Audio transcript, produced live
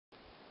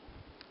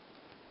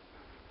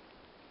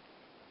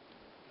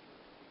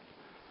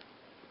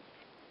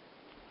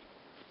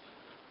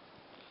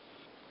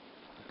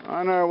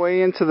On our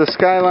way into the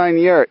Skyline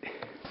yurt,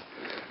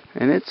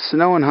 and it's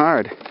snowing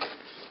hard.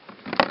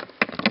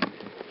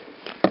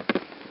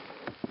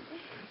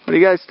 What do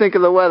you guys think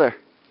of the weather?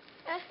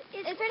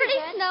 It's pretty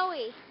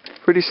snowy.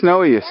 Pretty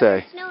snowy, you say?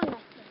 It's snowing.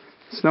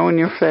 Snow in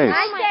your face.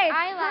 Perfect.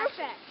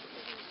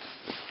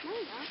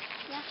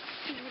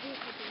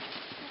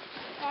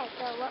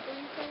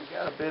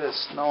 Got a bit of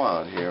snow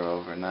out here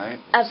overnight.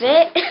 A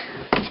bit?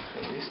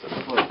 At least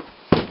a foot.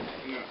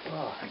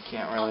 Oh, I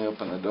can't really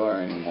open the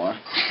door anymore.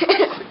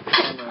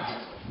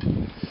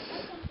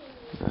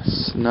 The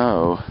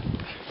snow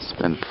has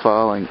been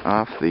falling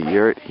off the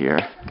yurt here.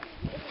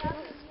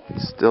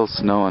 It's still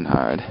snowing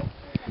hard.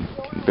 You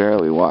can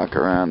barely walk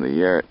around the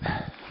yurt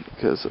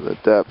because of the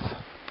depth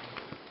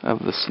of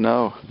the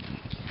snow.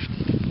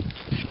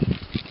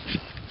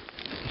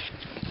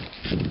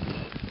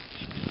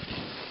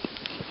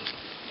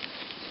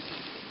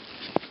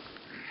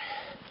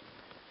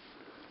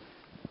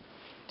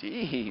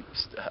 Deep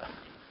stuff.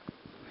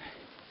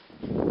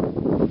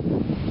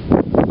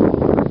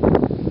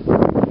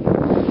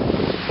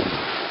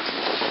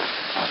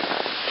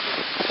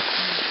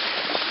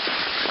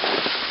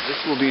 This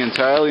will be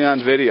entirely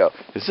on video.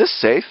 Is this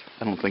safe?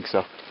 I don't think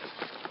so.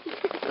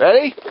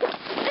 Ready? Go!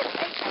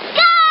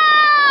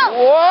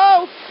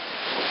 Whoa!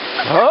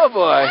 Oh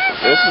boy,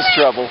 this is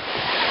trouble.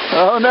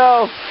 Oh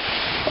no!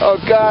 Oh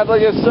God,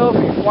 look at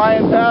Sophie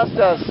flying past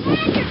us.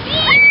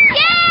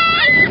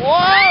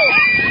 Whoa!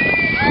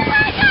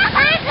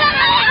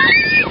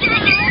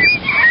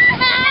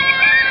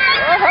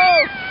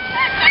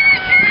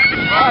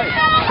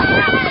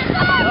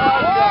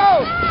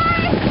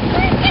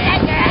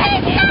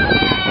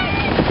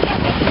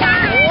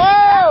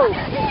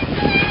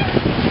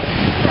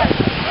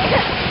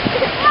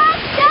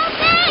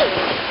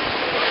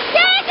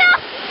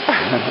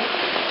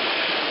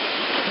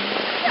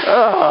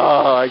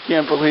 Oh, I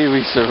can't believe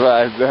we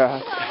survived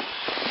that.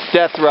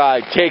 Death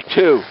ride, take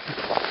 2.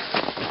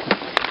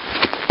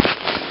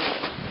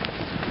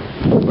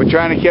 We're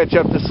trying to catch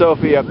up to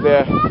Sophie up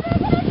there.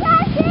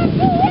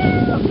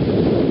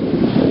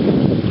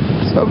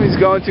 Sophie's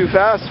going too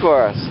fast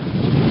for us.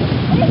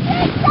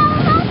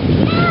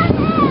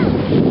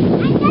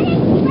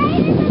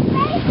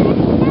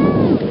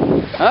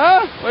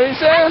 Huh? What are you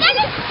saying? I'm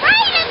getting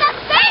sprayed in the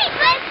face.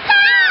 Let's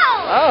go!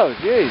 Oh,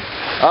 geez.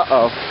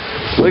 Uh-oh.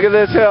 Look at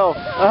this hill.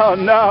 Oh,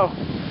 no.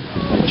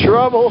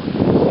 Trouble.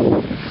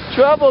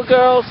 Trouble,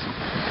 girls.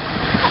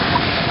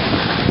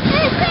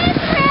 This is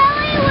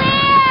really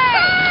weird.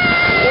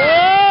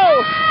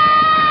 Whoa!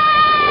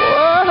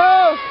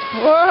 Whoa!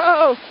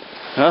 Whoa!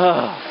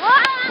 Oh.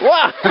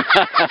 Wow!